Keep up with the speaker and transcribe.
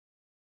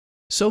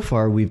So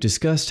far, we've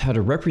discussed how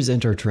to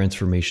represent our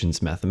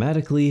transformations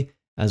mathematically,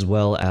 as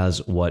well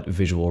as what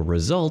visual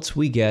results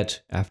we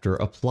get after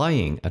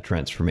applying a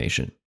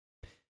transformation.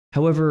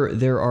 However,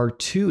 there are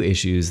two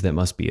issues that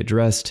must be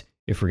addressed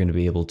if we're going to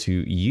be able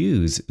to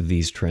use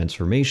these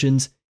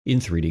transformations in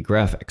 3D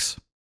graphics.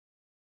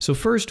 So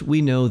first,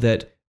 we know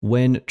that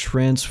when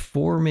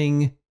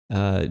transforming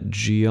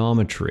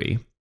geometry,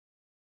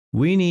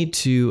 we need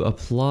to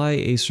apply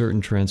a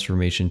certain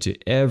transformation to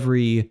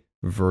every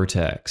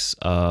vertex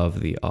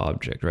of the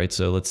object, right?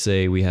 So let's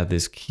say we have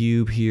this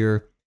cube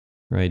here,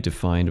 right,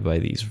 defined by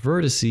these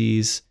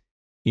vertices.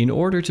 In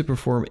order to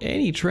perform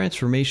any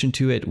transformation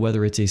to it,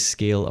 whether it's a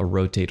scale, a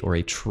rotate, or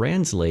a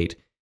translate,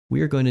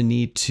 we are going to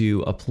need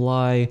to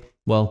apply,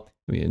 well,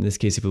 in this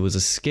case, if it was a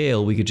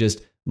scale, we could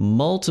just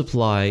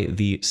multiply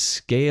the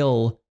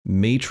scale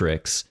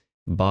matrix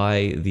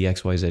by the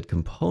XYZ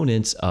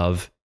components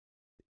of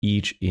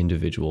each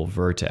individual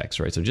vertex,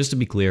 right? So just to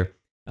be clear,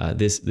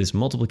 this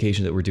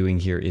multiplication that we're doing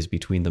here is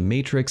between the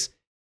matrix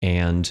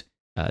and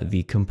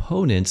the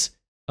components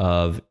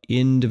of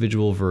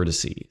individual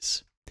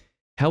vertices.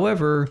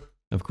 However,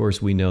 of course,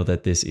 we know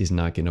that this is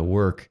not going to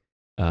work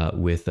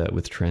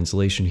with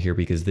translation here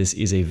because this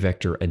is a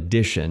vector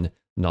addition,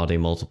 not a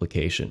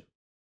multiplication.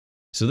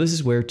 So this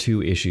is where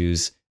two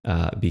issues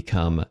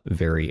become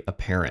very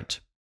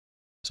apparent.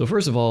 So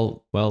first of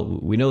all, well,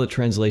 we know that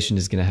translation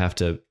is going to have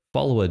to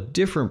follow a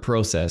different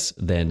process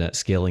than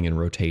scaling and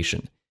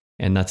rotation.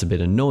 And that's a bit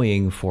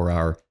annoying for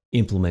our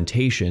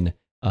implementation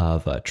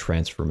of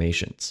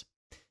transformations.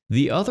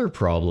 The other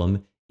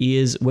problem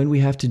is when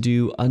we have to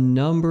do a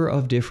number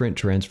of different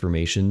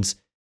transformations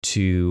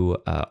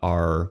to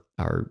our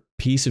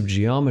piece of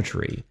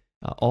geometry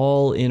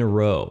all in a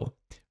row,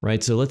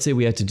 right? So let's say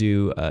we had to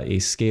do a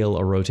scale,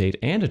 a rotate,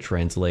 and a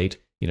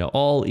translate,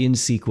 all in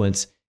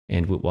sequence.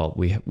 And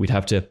we'd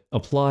have to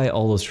apply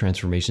all those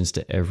transformations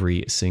to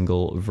every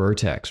single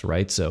vertex,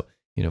 right? So,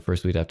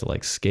 first we'd have to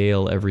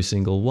scale every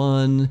single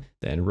one,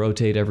 then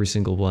rotate every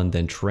single one,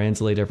 then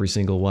translate every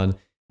single one.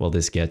 Well,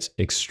 this gets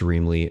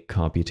extremely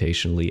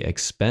computationally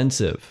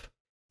expensive.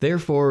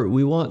 Therefore,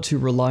 we want to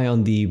rely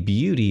on the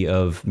beauty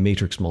of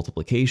matrix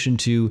multiplication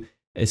to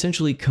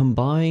essentially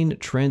combine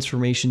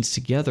transformations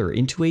together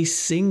into a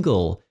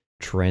single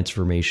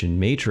transformation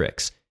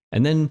matrix.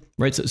 And then,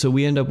 right, so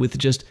we end up with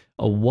just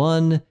a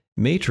one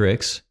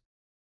matrix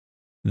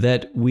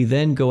that we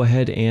then go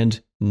ahead and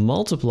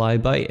multiply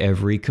by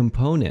every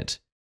component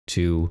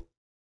to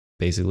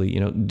basically,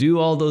 do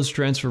all those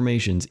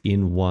transformations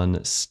in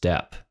one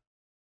step.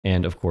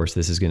 And of course,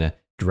 this is going to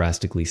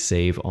drastically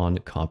save on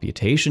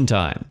computation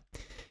time.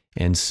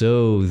 And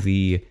so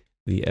the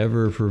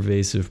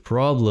ever-pervasive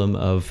problem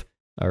of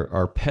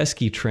our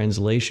pesky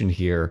translation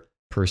here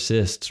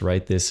persists,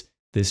 right? This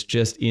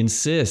just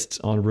insists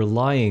on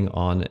relying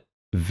on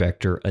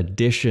vector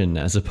addition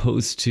as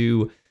opposed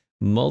to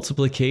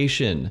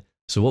multiplication.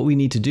 So what we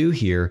need to do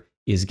here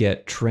is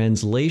get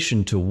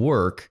translation to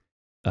work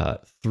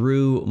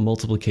through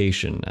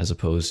multiplication as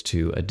opposed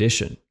to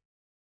addition.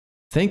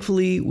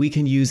 Thankfully, we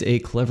can use a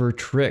clever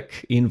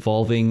trick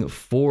involving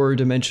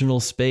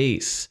four-dimensional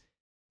space.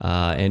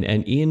 And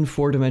in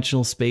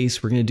four-dimensional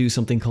space, we're going to do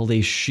something called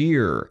a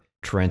shear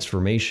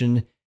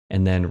transformation,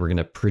 and then we're going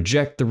to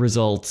project the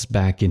results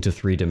back into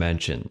 3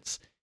 dimensions.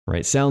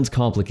 Right? Sounds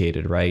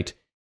complicated, right?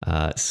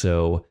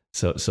 So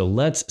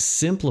let's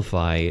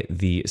simplify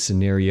the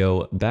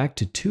scenario back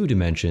to 2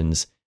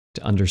 dimensions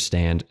to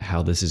understand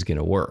how this is going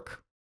to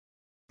work.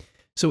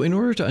 So in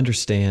order to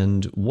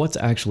understand what's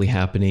actually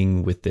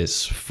happening with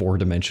this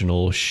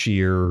 4-dimensional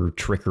shear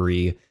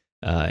trickery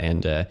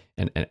and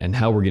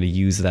how we're going to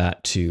use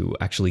that to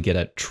actually get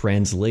a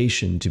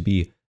translation to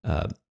be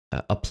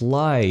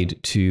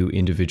applied to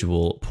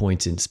individual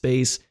points in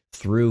space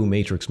through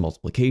matrix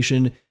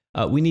multiplication,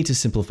 we need to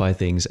simplify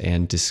things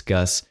and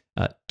discuss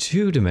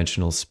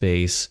 2-dimensional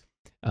space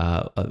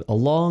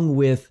along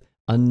with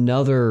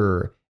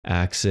another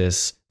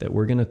axis that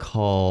we're going to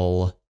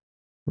call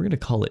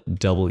it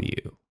W.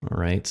 All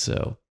right,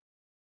 so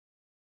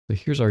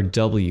here's our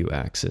W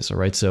axis. All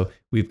right, so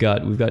we've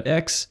got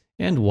X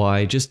and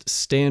Y, just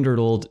standard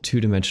old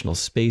 2-dimensional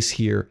space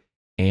here,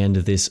 and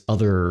this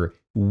other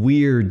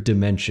weird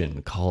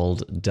dimension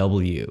called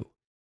W.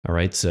 All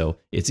right, so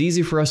it's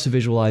easy for us to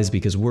visualize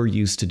because we're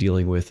used to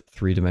dealing with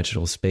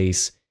 3-dimensional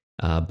space,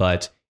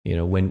 but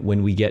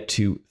when we get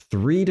to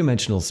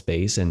 3-dimensional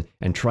space and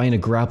trying to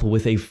grapple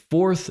with a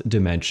 4th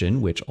dimension,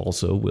 which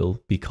also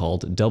will be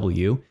called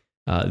W,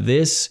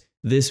 this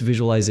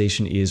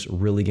visualization is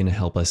really going to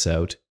help us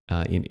out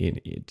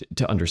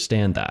to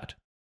understand that.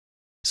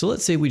 So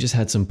let's say we just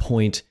had some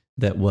point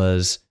that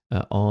was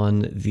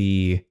on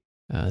the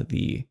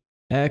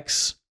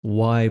X,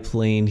 Y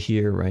plane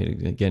here, right?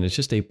 Again, it's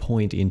just a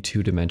point in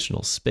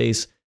 2-dimensional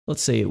space.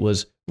 Let's say it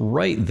was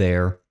right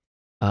there.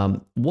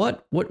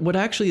 What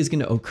actually is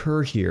going to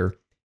occur here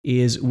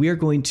is we are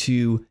going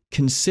to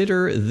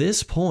consider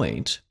this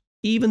point,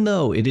 even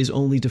though it is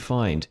only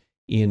defined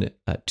in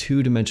a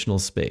 2-dimensional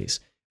space.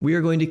 We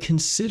are going to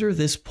consider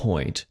this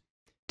point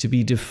to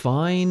be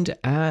defined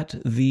at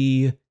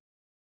the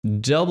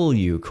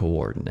W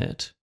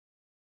coordinate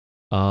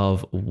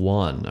of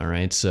 1. All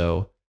right,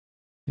 so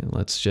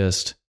let's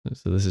just,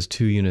 so this is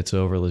 2 units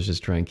over. Let's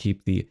just try and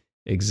keep the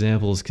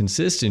examples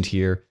consistent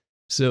here.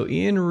 So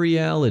in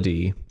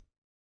reality,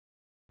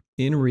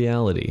 when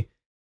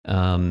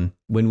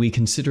we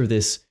consider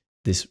this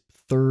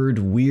third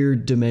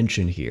weird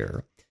dimension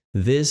here,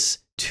 this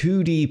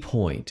 2D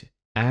point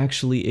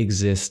actually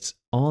exists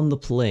on the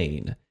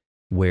plane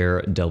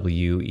where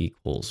W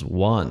equals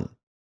 1.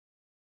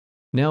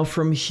 Now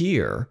from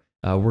here,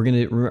 we're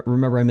going to,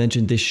 remember I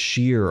mentioned this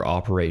shear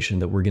operation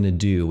that we're going to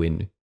do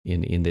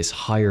in this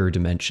higher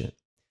dimension.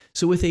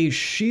 So with a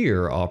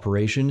shear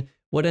operation,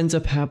 what ends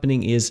up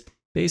happening is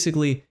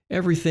basically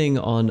everything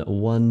on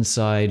one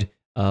side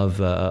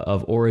of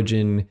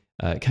origin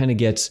kind of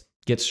gets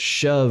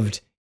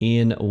shoved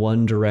in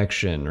one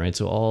direction, right?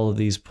 So all of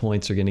these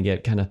points are going to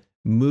get kind of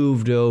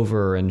moved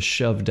over and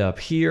shoved up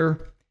here,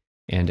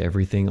 and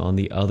everything on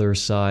the other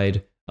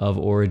side of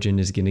origin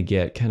is going to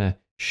get kind of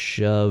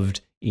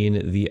shoved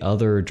in the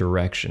other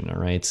direction, all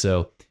right?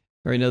 So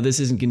right now this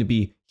isn't going to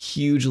be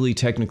hugely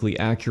technically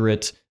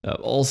accurate,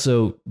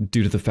 also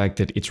due to the fact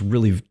that it's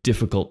really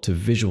difficult to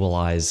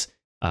visualize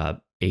a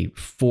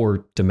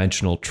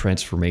 4-dimensional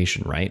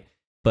transformation, right?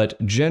 But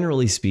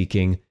generally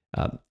speaking,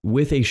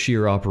 with a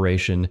shear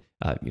operation,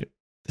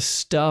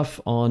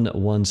 stuff on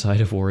one side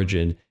of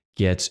origin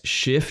gets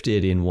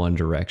shifted in one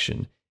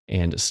direction,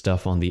 and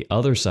stuff on the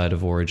other side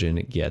of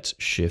origin gets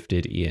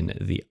shifted in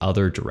the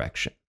other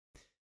direction.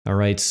 All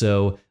right,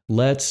 so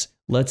let's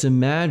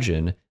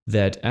imagine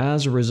that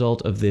as a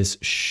result of this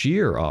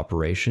shear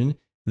operation,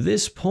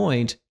 this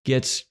point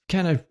gets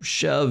kind of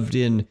shoved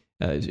in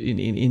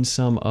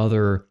some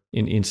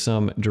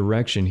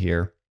direction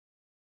here.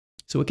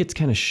 So it gets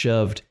kind of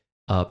shoved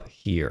up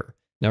here.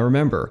 Now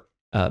remember,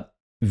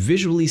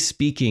 visually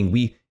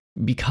speaking,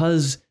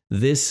 because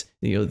this,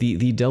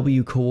 the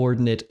W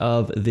coordinate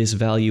of this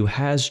value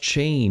has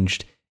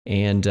changed,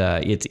 and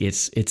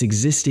it's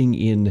existing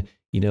in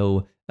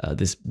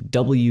this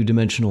W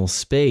dimensional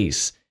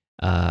space,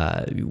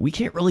 we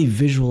can't really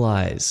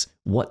visualize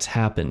what's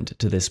happened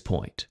to this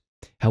point.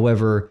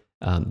 However,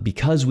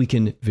 because we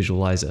can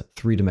visualize a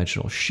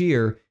 3-dimensional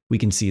shear, we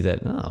can see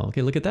that, oh,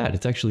 okay, look at that,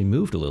 it's actually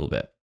moved a little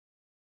bit.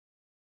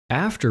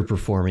 After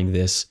performing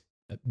this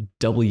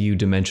W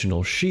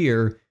dimensional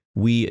shear,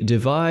 we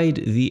divide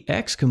the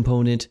X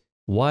component,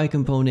 Y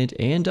component,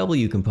 and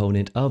W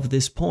component of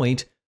this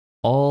point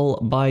all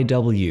by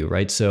W,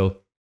 right? So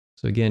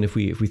again, if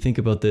we think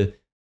about the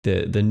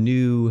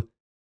new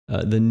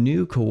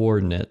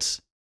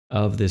coordinates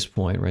of this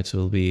point, right? So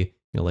it'll be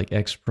like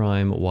X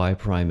prime, Y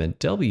prime, and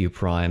W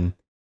prime.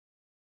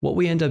 What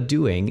we end up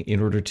doing in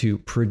order to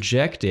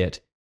project it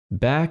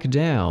back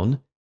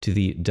down to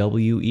the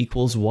W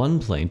equals 1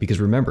 plane, because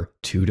remember,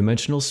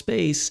 2-dimensional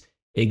space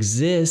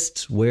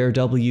exists where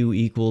W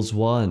equals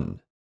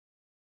 1.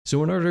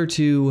 So in order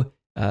to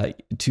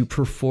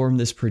perform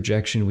this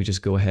projection, we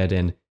just go ahead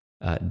and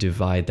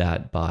divide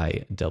that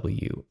by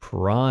W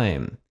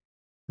prime,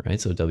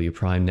 right? So W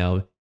prime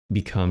now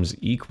becomes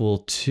equal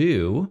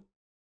to,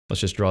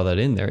 let's just draw that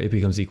in there, it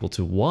becomes equal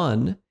to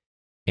 1,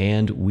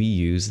 and we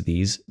use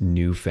these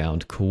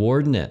newfound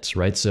coordinates,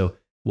 right? So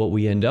what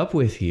we end up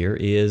with here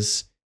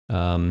is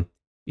let's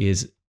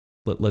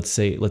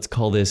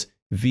call this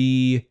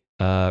V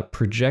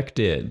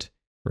projected,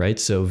 right?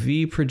 So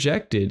V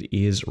projected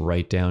is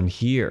right down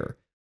here,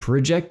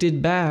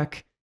 projected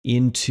back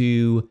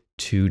into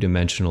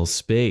 2-dimensional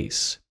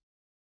space.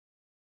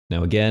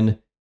 Now again,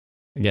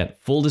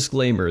 full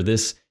disclaimer,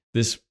 this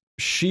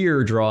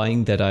shear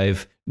drawing that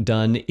I've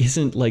done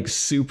isn't like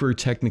super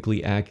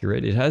technically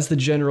accurate. It has the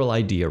general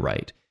idea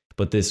right,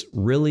 but this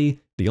really,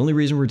 the only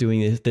reason we're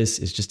doing this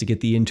is just to get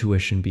the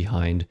intuition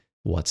behind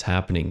what's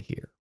happening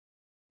here.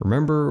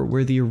 Remember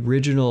where the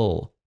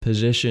original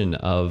position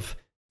of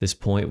this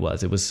point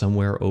was. It was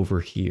somewhere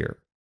over here,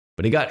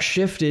 but it got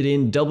shifted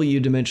in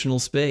W-dimensional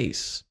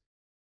space.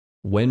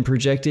 When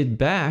projected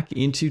back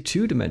into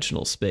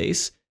 2-dimensional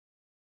space,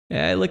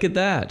 hey, look at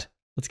that.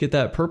 Let's get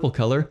that purple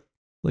color.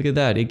 Look at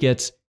that.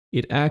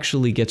 It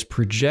actually gets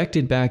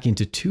projected back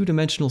into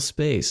 2-dimensional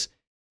space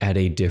at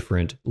a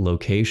different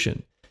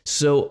location.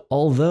 So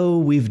although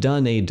we've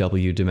done a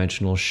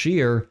W-dimensional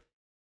shear,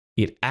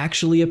 it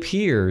actually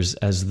appears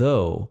as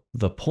though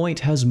the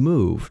point has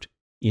moved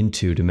in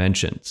 2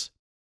 dimensions.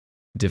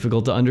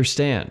 Difficult to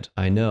understand,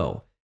 I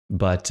know,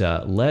 but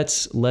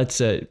let's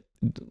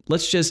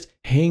just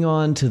hang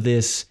on to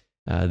this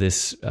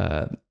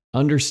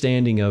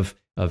understanding of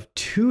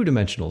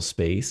 2-dimensional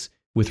space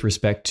with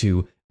respect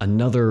to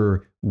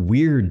another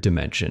weird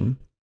dimension,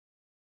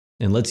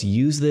 and let's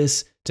use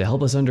this to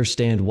help us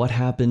understand what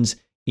happens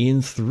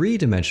in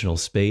 3-dimensional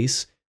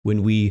space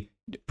when we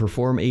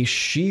perform a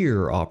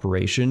shear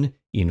operation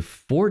in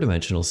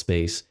 4-dimensional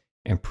space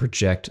and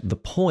project the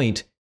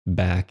point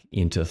back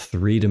into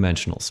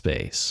 3-dimensional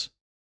space.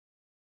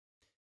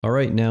 All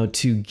right, now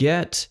to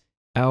get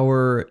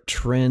our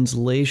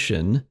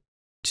translation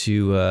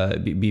to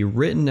be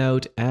written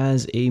out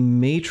as a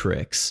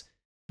matrix,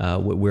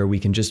 where we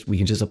can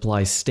just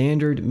apply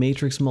standard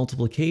matrix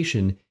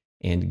multiplication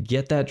and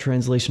get that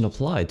translation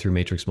applied through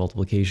matrix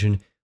multiplication,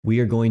 we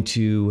are going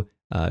to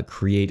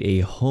create a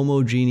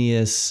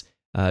homogeneous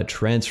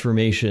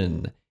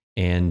transformation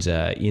and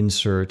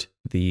insert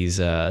these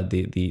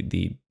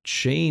the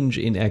change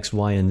in x,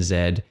 y, and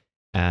z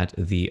at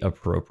the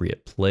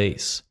appropriate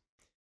place.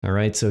 All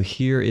right, so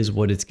here is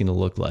what it's going to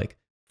look like.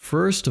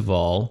 First of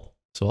all,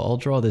 so I'll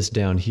draw this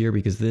down here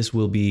because this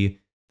will be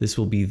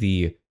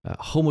the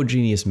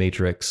homogeneous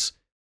matrix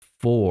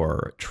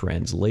for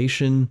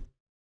translation.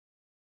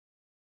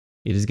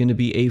 It is going to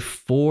be a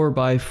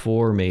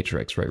 4x4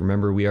 matrix, right?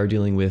 Remember, we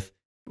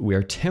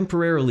are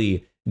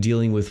temporarily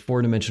dealing with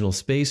 4-dimensional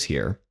space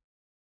here.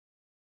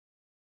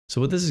 So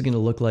what this is going to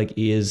look like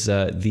is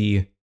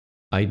the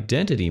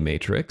identity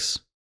matrix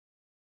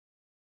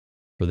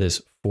for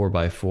this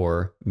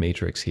 4x4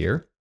 matrix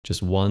here,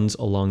 just ones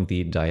along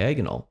the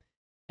diagonal.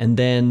 And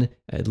then,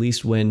 at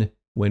least when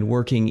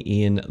working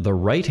in the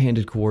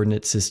right-handed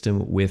coordinate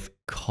system with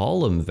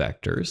column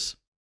vectors,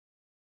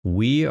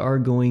 we are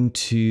going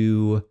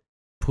to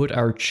put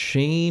our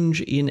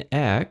change in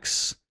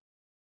x,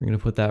 we're going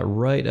to put that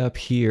right up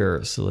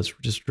here. So let's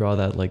just draw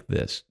that like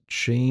this.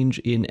 Change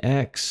in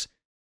x,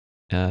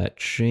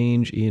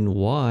 change in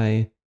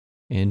y,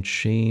 and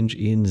change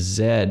in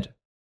z.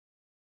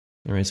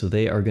 All right, so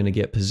they are going to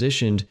get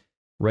positioned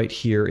right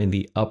here in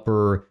the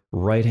upper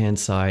right-hand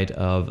side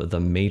of the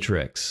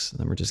matrix.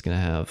 Then we're just going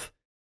to have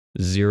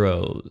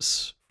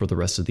zeros for the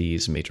rest of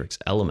these matrix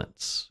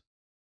elements.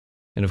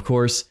 And of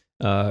course,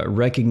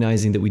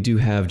 recognizing that we do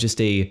have just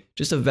a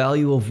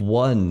value of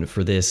 1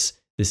 for this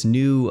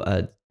new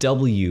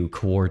w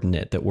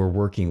coordinate that we're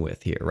working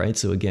with here, right?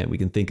 So again, we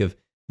can think of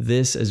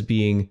this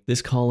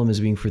column as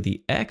being for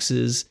the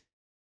x's,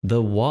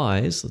 the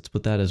y's, let's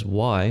put that as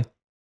y,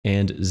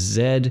 and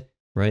z,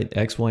 right?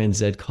 X, y, and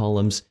z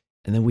columns.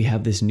 And then we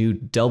have this new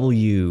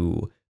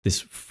w,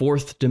 this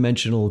 4th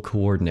dimensional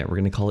coordinate. We're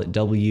going to call it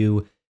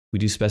w. We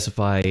do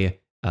specify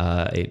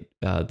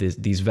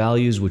these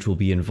values which will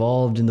be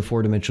involved in the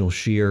 4-dimensional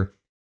shear.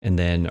 And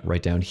then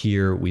right down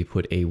here, we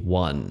put a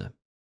 1.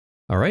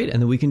 All right,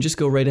 and then we can just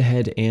go right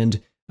ahead and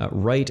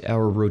write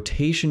our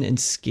rotation and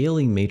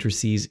scaling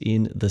matrices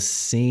in the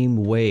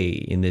same way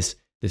in this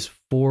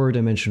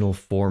 4-dimensional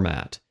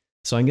format.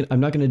 So I'm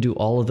not going to do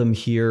all of them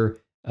here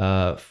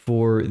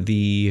for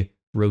the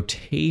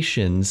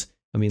rotations.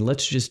 I mean,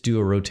 let's just do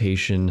a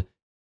rotation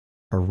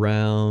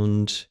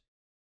around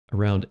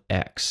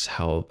x.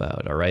 How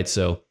about? All right,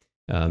 so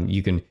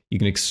you can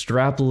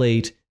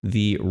extrapolate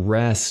the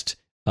rest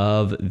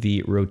of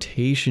the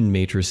rotation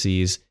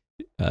matrices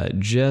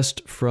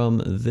just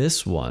from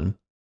this one.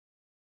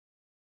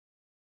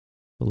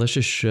 But let's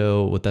just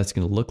show what that's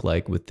going to look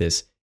like with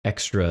this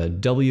extra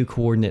w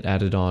coordinate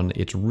added on.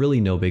 It's really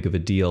no big of a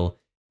deal.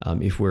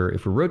 If we're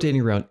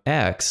rotating around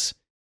x,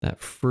 that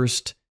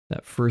first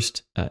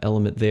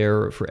element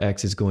there for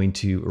x is going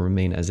to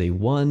remain as a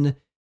 1.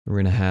 We're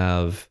going to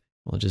have,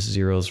 well, just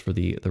zeros for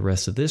the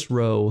rest of this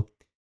row.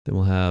 Then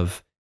we'll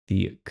have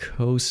the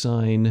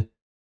cosine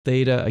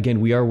theta.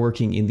 Again, we are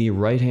working in the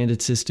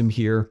right-handed system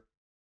here.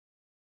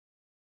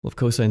 We'll have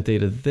cosine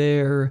theta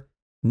there,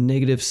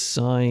 negative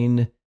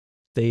sine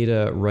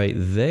theta right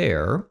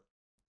there.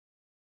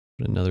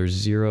 Put another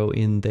 0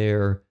 in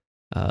there.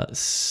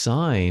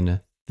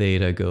 Sine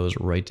theta goes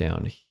right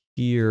down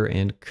here,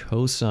 and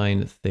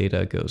cosine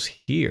theta goes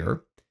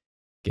here.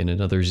 Again,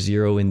 another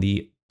 0 in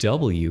the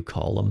w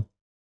column.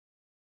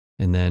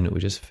 And then we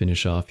just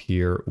finish off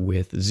here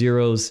with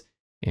zeros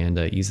and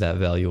use that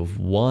value of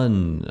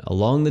 1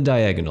 along the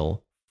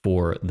diagonal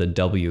for the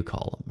w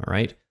column, all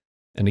right?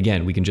 And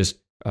again, we can just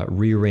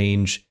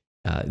rearrange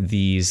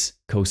these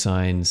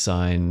cosine,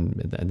 sine,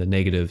 and the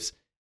negatives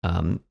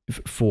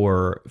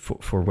for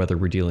whether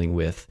we're dealing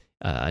with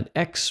an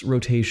x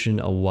rotation,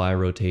 a y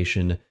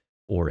rotation,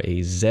 or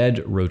a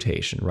z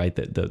rotation, right?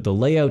 The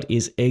layout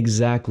is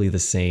exactly the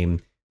same.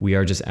 We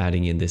are just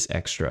adding in this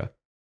extra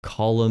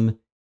column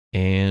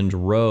and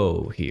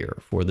row here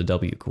for the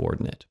w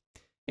coordinate.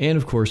 And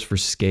of course, for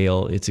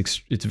scale, it's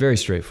very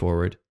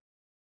straightforward.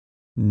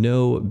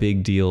 No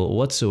big deal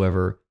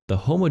whatsoever. The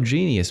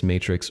homogeneous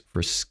matrix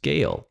for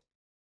scale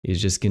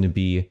is just going to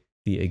be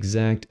the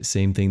exact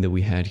same thing that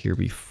we had here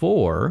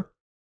before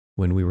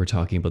when we were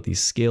talking about the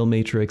scale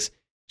matrix.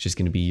 It's just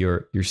going to be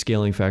your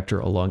scaling factor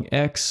along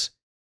x,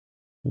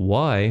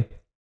 y,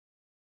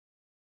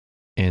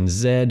 and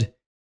z,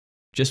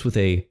 just with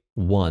a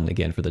 1,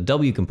 again, for the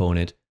w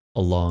component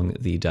along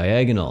the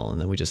diagonal.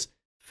 And then we just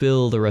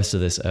fill the rest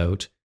of this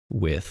out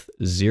with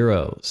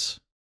zeros.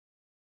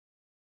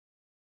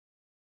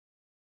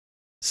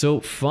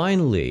 So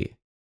finally,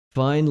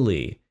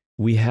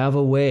 we have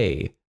a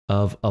way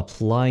of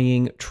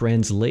applying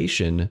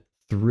translation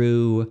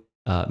through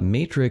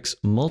matrix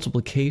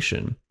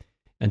multiplication.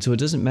 And so it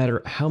doesn't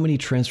matter how many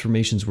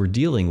transformations we're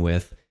dealing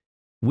with,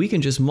 we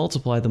can just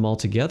multiply them all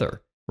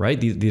together, right?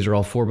 These are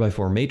all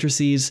 4x4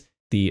 matrices.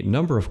 The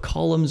number of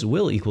columns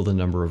will equal the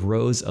number of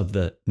rows of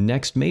the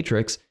next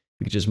matrix.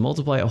 We can just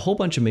multiply a whole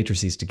bunch of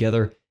matrices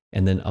together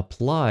and then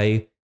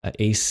apply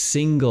a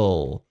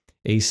single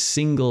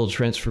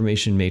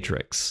transformation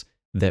matrix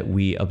that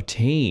we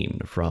obtain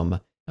from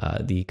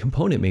the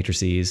component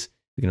matrices,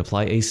 we can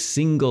apply a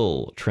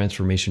single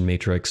transformation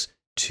matrix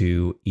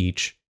to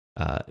each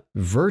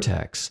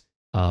vertex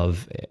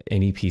of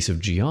any piece of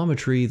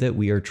geometry that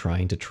we are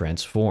trying to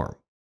transform.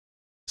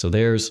 So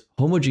there's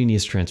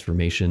homogeneous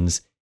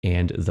transformations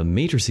and the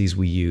matrices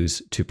we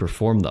use to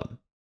perform them.